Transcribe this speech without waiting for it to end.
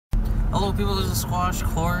Hello people, this is Squash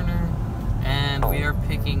Corner, and we are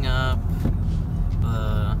picking up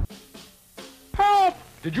the... Help!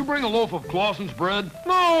 Did you bring a loaf of Clausen's bread?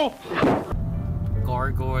 No!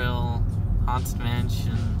 Gargoyle, Haunted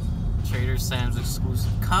Mansion, Trader Sam's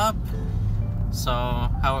exclusive cup. So,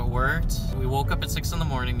 how it worked, we woke up at 6 in the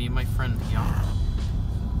morning, me and my friend Young.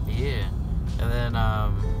 Yeah. And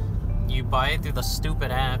then, you buy it through the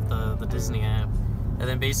stupid app, the Disney app. And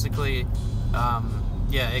then basically,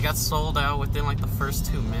 yeah, it got sold out within like the first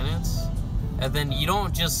 2 minutes. And then you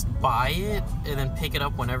don't just buy it and then pick it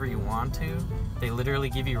up whenever you want to. They literally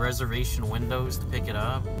give you reservation windows to pick it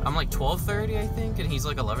up. I'm like 12:30, I think, and he's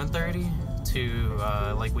like 11:30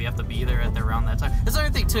 to like we have to be there at around that time. That's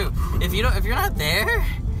another thing too. If you're not there,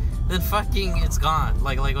 then fucking it's gone.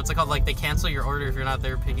 Like what's it called? Like they cancel your order if you're not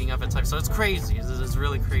there picking up at time. So it's crazy. It's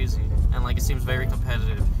really crazy, and like it seems very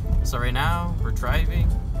competitive. So right now we're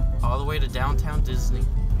driving all the way to downtown Disney,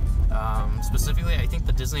 specifically I think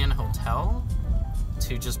the Disneyland Hotel,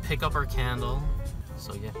 to just pick up our candle.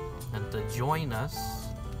 So yeah, and to join us,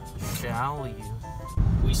 shall you?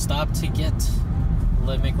 We stopped to get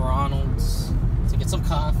Le McDonald's to get some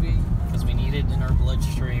coffee because we need it in our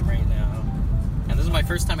bloodstream right now. And this is my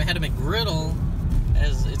first time I had a McGriddle,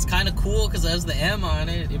 as it's kind of cool because it has the M on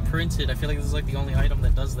it imprinted. I feel like this is like the only item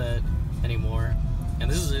that does that anymore.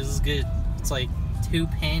 And this is good. It's like 2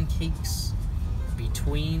 pancakes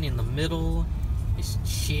between, in the middle is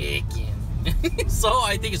chicken. So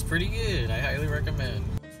I think it's pretty good. I highly recommend.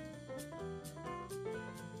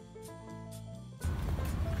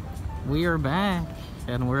 We are back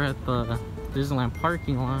and we're at the Disneyland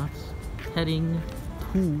parking lot heading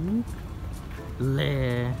to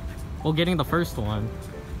getting the first one.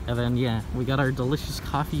 And then yeah, we got our delicious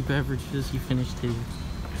coffee beverages. He finished his.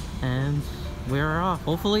 And we're off.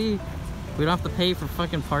 Hopefully we don't have to pay for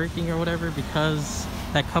fucking parking or whatever, because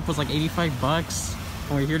that cup was like 85 bucks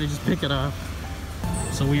and we're here to just pick it up.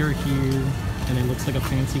 So we are here and it looks like a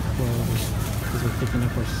fancy club because we're picking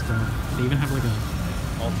up our stuff. They even have like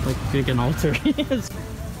a big an altar.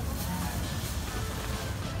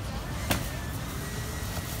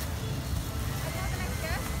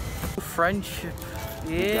 Friendship.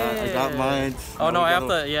 Yeah. I got mine. Oh no, I have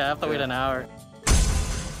to wait an hour.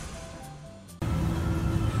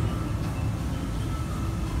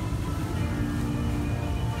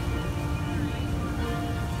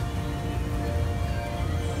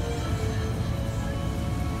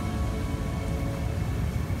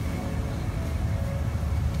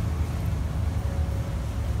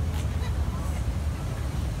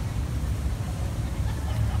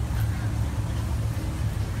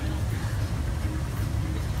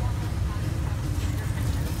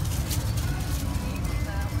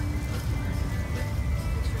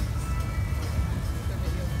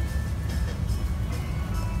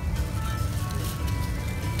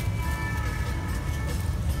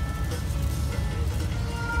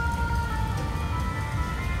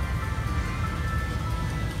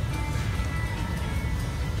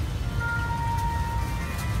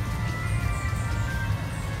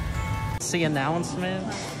 The announcement,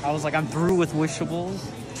 I was like, I'm through with wishables.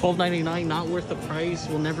 $12.99, not worth the price,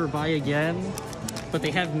 will never buy again. But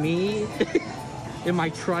they have me in my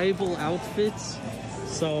tribal outfits,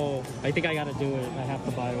 so I think I gotta do it. I have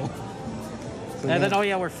to buy one. So and then, oh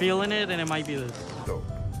yeah, we're feeling it, and it might be this.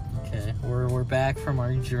 Okay, we're back from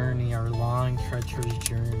our journey, our long, treacherous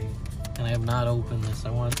journey, and I have not opened this.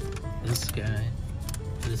 I want this guy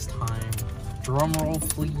this time. Drum roll,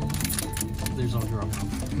 please. There's no drum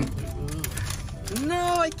roll.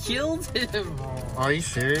 No, I killed him. Are you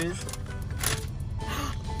serious?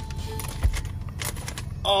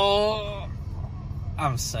 Oh,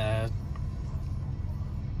 I'm sad.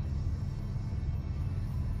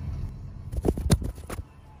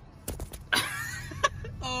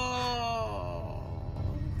 Oh,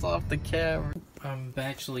 it's off the camera. I'm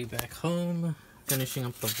actually back home, finishing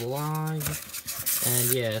up the vlog.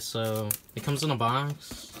 And yeah, so it comes in a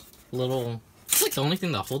box. It's like the only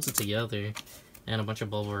thing that holds it together. And a bunch of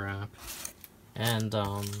bubble wrap. And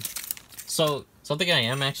so something I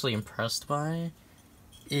am actually impressed by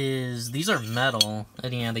is these are metal,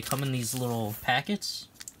 and yeah, they come in these little packets,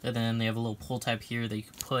 and then they have a little pull tab here that you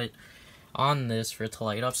can put on this for it to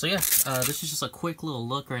light up. So yeah, this is just a quick little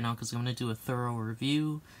look right now because I'm gonna do a thorough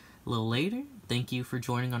review a little later. Thank you for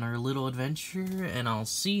joining on our little adventure, and I'll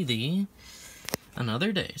see thee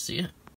another day. See ya.